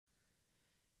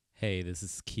Hey, this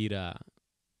is Kira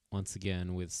once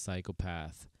again with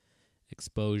Psychopath.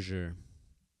 Exposure.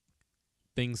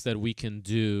 Things that we can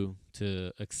do to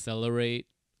accelerate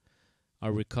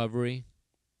our recovery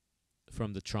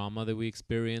from the trauma that we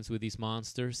experience with these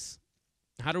monsters.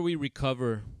 How do we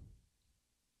recover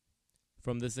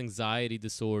from this anxiety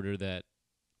disorder that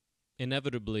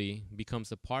inevitably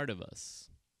becomes a part of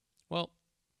us? Well,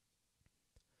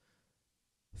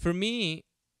 for me,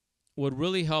 what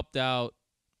really helped out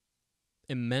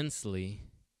immensely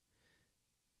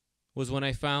was when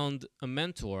I found a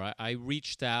mentor. I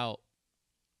reached out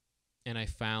and I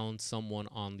found someone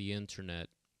on the internet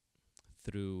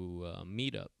through a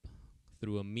meetup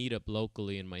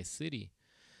locally in my city,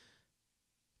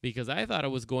 because I thought I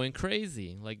was going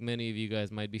crazy, like many of you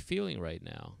guys might be feeling right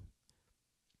now.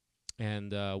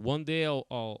 And one day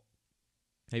I'll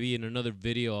maybe in another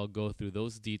video I'll go through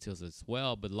those details as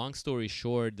well. But long story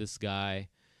short, this guy,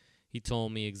 he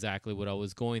told me exactly what I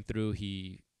was going through.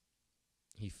 He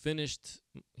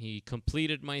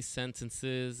completed my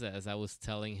sentences as I was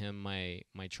telling him my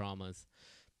traumas.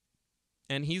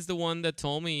 And he's the one that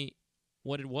told me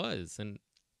what it was, and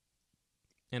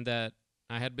that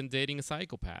I had been dating a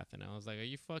psychopath. And I was like, are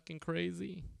you fucking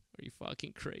crazy? Are you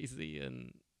fucking crazy?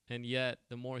 And yet,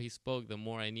 the more he spoke, the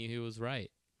more I knew he was right.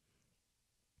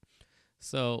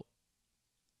 So,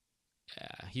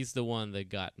 yeah, he's the one that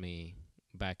got me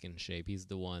back in shape. He's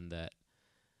the one that,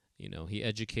 he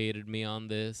educated me on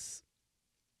this,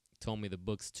 told me the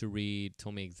books to read,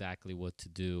 told me exactly what to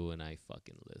do, and I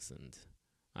fucking listened.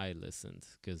 I listened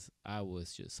because I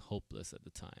was just hopeless at the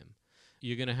time.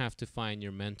 You're going to have to find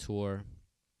your mentor.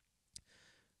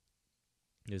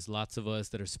 There's lots of us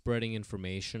that are spreading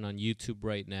information on YouTube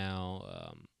right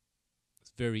now.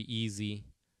 It's very easy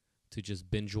to just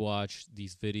binge watch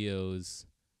these videos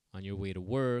on your way to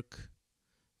work.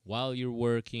 While you're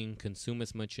working, consume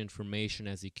as much information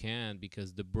as you can,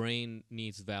 because the brain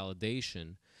needs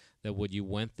validation that what you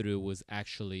went through was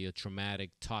actually a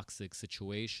traumatic, toxic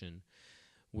situation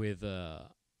with a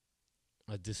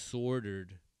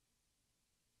disordered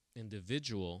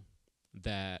individual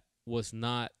that was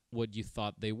not what you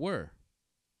thought they were.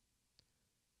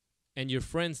 And your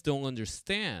friends don't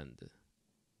understand.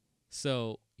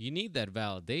 So you need that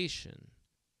validation.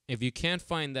 If you can't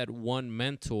find that one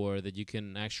mentor that you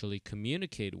can actually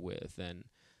communicate with, then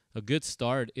a good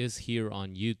start is here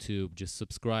on YouTube. Just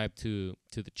subscribe to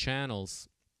the channels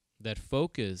that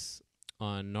focus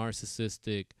on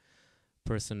narcissistic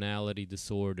personality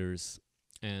disorders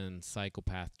and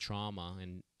psychopath trauma,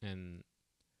 and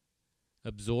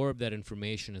absorb that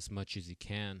information as much as you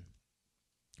can.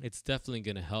 It's definitely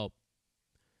going to help.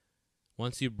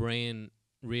 Once your brain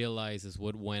realizes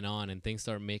what went on and things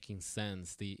start making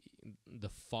sense, the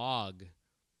fog,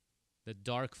 the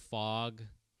dark fog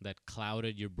that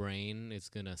clouded your brain is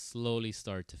going to slowly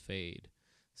start to fade.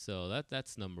 So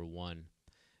that's number one.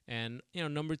 And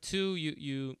number two,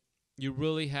 you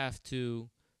really have to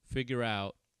figure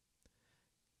out,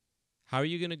 how are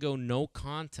you going to go no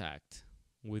contact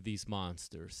with these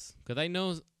monsters? Because I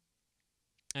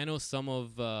know some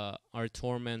of our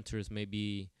tormentors may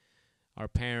be our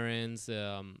parents.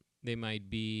 They might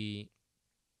be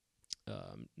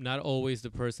not always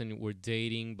the person we're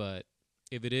dating, but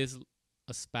if it is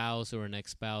a spouse or an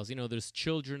ex-spouse, there's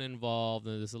children involved,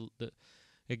 and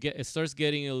it starts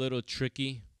getting a little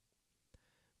tricky.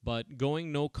 But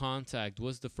going no contact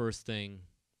was the first thing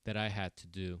that I had to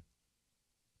do.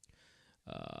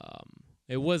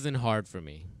 It wasn't hard for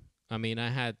me. I mean, I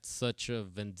had such a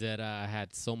vendetta. I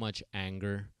had so much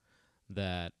anger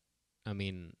that,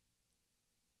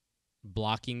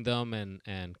 blocking them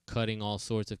and cutting all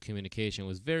sorts of communication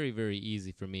was very, very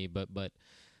easy for me. But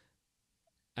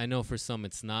I know for some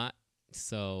it's not.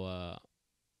 So,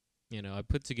 I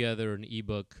put together an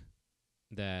ebook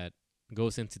that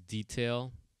goes into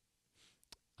detail.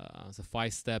 So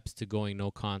 5 steps to going no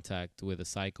contact with a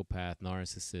psychopath,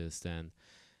 narcissist, and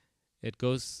it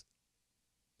goes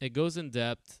in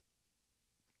depth.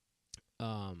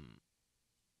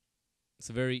 It's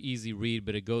a very easy read,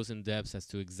 but it goes in depth as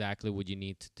to exactly what you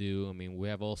need to do. I mean, we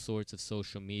have all sorts of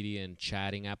social media and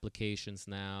chatting applications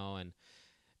now,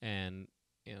 and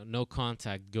no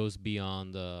contact goes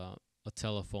beyond a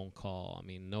telephone call. I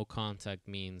mean, no contact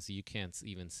means you can't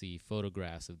even see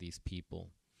photographs of these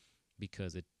people,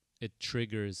 because it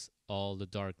triggers all the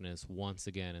darkness once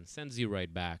again and sends you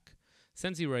right back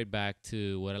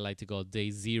to what I like to call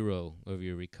day 0 of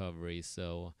your recovery.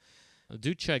 So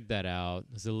do check that out.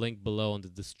 There's a link below in the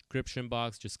description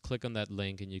box. Just click on that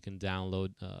link and you can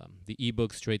download the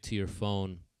ebook straight to your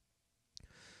phone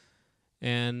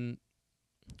and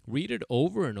read it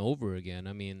over and over again.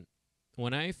 I mean,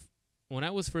 when I when I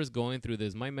was first going through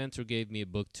this, my mentor gave me a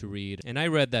book to read, and I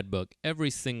read that book every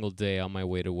single day on my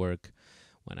way to work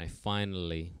when I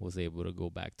finally was able to go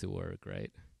back to work,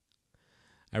 right?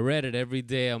 I read it every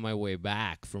day on my way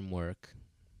back from work,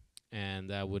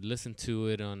 and I would listen to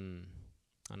it on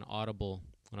Audible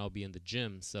when I'll be in the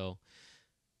gym. So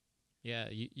yeah,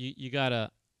 you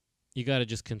gotta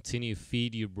just continue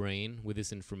feed your brain with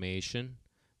this information,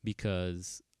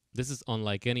 because this is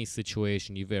unlike any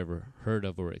situation you've ever heard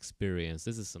of or experienced.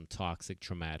 This is some toxic,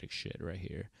 traumatic shit right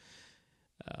here.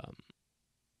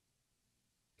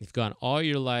 You've gone all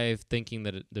your life thinking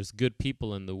that there's good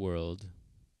people in the world,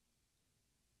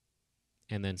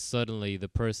 and then suddenly the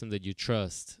person that you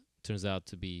trust turns out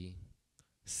to be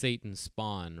Satan's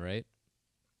spawn, right?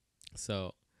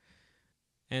 So,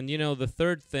 and the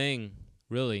third thing,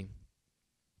 really,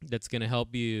 that's going to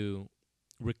help you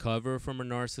recover from a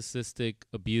narcissistic,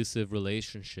 abusive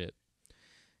relationship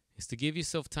is to give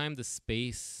yourself time, the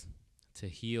space to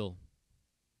heal.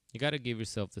 You got to give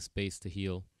yourself the space to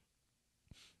heal.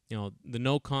 The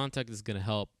no contact is going to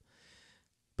help,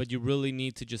 but you really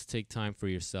need to just take time for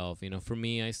yourself. For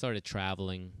me, I started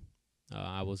traveling.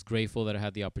 I was grateful that I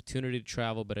had the opportunity to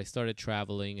travel, but I started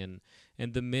traveling,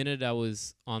 and the minute I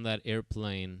was on that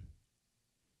airplane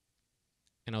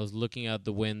and I was looking out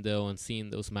the window and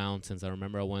seeing those mountains, I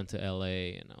remember I went to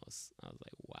LA, and I was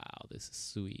like, wow, this is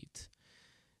sweet.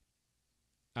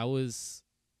 I was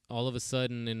all of a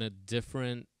sudden in a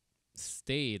different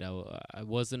state. I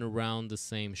wasn't around the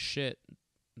same shit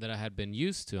that I had been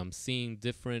used to. I'm seeing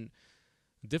different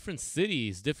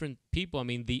cities, different people. I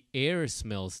mean, the air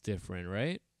smells different,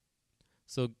 right?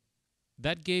 So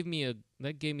that gave me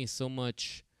so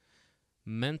much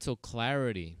mental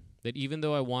clarity that even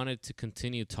though I wanted to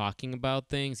continue talking about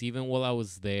things, even while I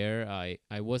was there,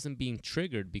 I wasn't being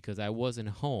triggered because I wasn't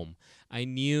home. I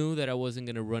knew that I wasn't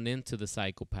going to run into the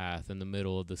psychopath in the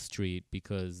middle of the street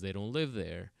because they don't live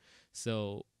there.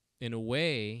 So in a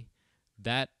way,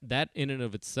 that in and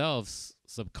of itself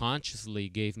subconsciously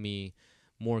gave me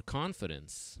more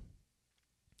confidence.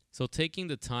 So taking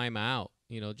the time out,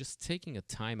 just taking a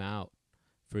time out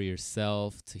for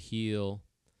yourself to heal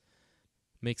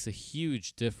makes a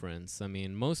huge difference. I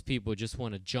mean, most people just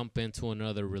want to jump into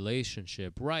another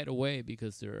relationship right away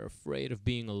because they're afraid of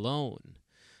being alone.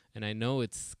 And I know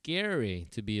it's scary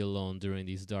to be alone during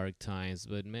these dark times,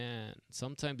 but man,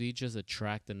 sometimes you just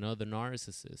attract another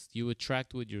narcissist. You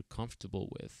attract what you're comfortable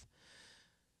with.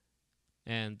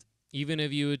 And even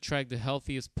if you attract the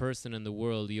healthiest person in the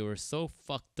world, you are so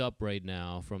fucked up right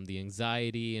now from the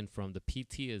anxiety and from the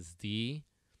PTSD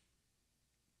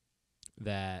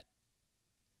that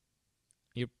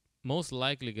you're most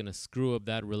likely going to screw up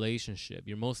that relationship.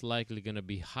 You're most likely going to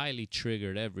be highly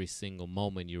triggered every single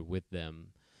moment you're with them.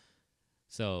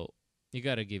 So you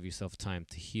got to give yourself time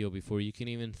to heal before you can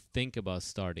even think about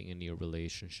starting a new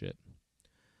relationship.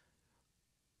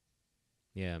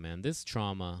 Yeah, man, this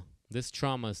trauma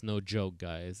is no joke,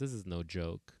 guys. This is no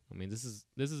joke. I mean, this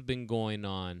has been going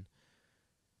on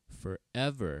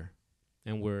forever,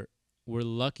 and we're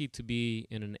lucky to be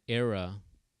in an era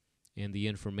in the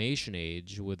information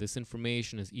age where this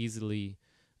information is easily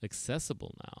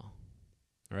accessible now,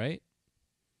 right?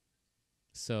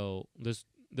 So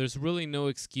there's really no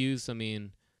excuse. I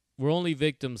mean, we're only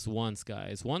victims once,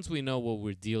 guys. Once we know what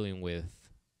we're dealing with,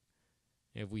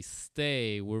 if we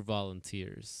stay, we're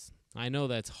volunteers. I know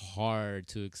that's hard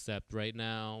to accept right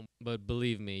now, but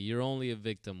believe me, you're only a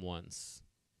victim once.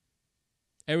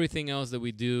 Everything else that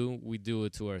we do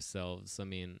it to ourselves. I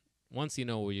mean, once you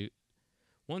know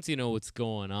what's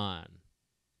going on,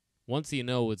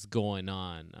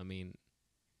 I mean,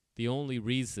 the only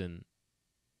reason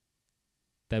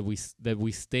that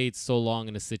we stayed so long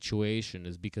in a situation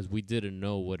is because we didn't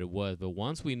know what it was. But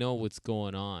once we know what's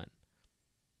going on,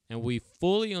 and we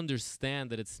fully understand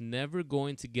that it's never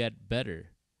going to get better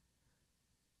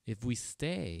if we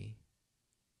stay,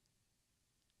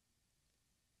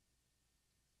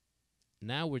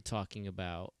 now we're talking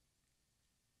about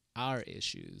our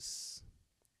issues.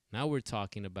 Now we're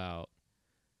talking about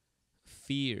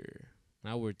fear.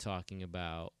 Now we're talking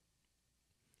about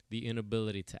the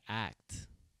inability to act.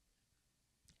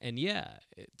 And yeah,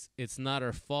 it's not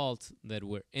our fault that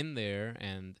we're in there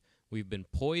and we've been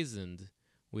poisoned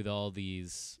with all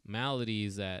these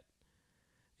maladies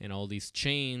and all these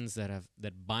chains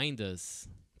that bind us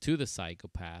to the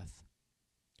psychopath.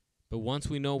 But once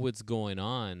we know what's going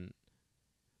on,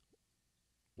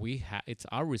 it's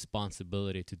our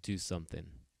responsibility to do something.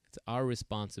 It's our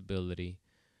responsibility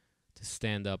to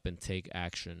stand up and take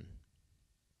action.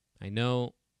 I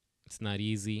know it's not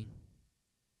easy,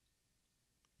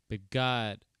 but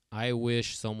God I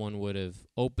wish someone would have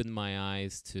opened my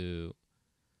eyes to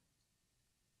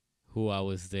who I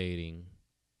was dating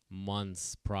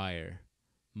months prior.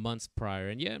 Months prior.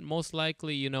 And yeah, most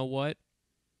likely, you know what?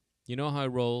 You know how it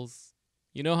rolls.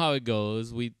 You know how it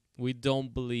goes. We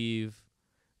don't believe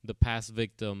the past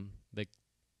victim that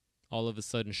all of a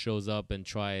sudden shows up and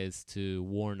tries to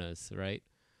warn us, right?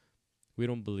 We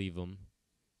don't believe them.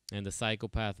 And the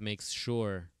psychopath makes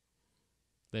sure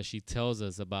that she tells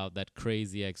us about that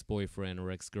crazy ex-boyfriend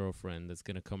or ex-girlfriend that's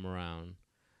going to come around.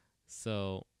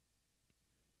 So,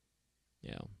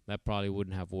 yeah, that probably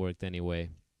wouldn't have worked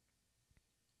anyway.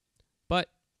 But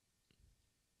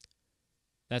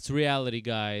that's reality,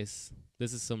 guys.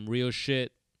 This is some real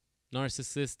shit.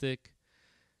 Narcissistic,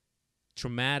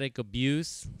 traumatic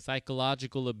abuse,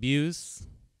 psychological abuse,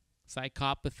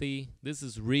 psychopathy. This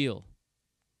is real.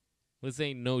 This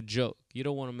ain't no joke. You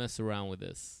don't want to mess around with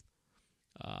this.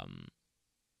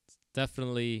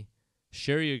 Definitely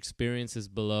share your experiences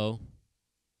below.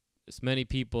 There's many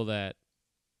people that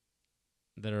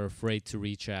are afraid to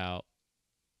reach out.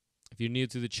 If you're new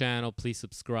to the channel, please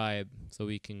subscribe so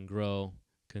we can grow,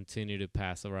 continue to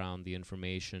pass around the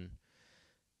information,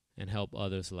 and help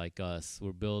others like us.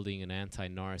 We're building an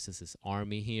anti-narcissist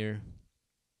army here.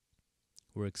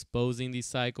 We're exposing these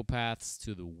psychopaths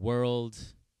to the world.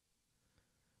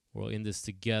 We're in this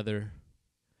together.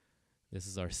 This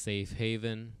is our safe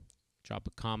haven. Drop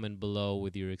a comment below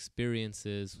with your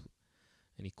experiences,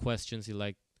 any questions you'd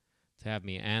like to have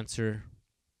me answer.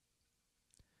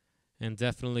 And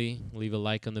definitely leave a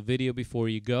like on the video before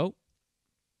you go.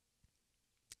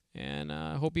 And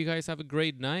I hope you guys have a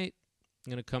great night.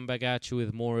 I'm going to come back at you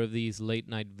with more of these late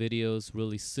night videos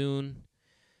really soon.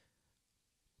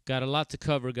 Got a lot to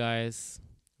cover, guys.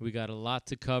 We got a lot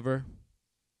to cover.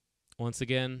 Once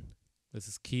again, this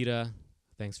is Kita.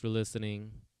 Thanks for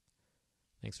listening.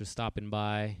 Thanks for stopping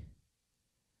by.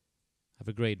 Have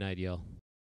a great night, y'all.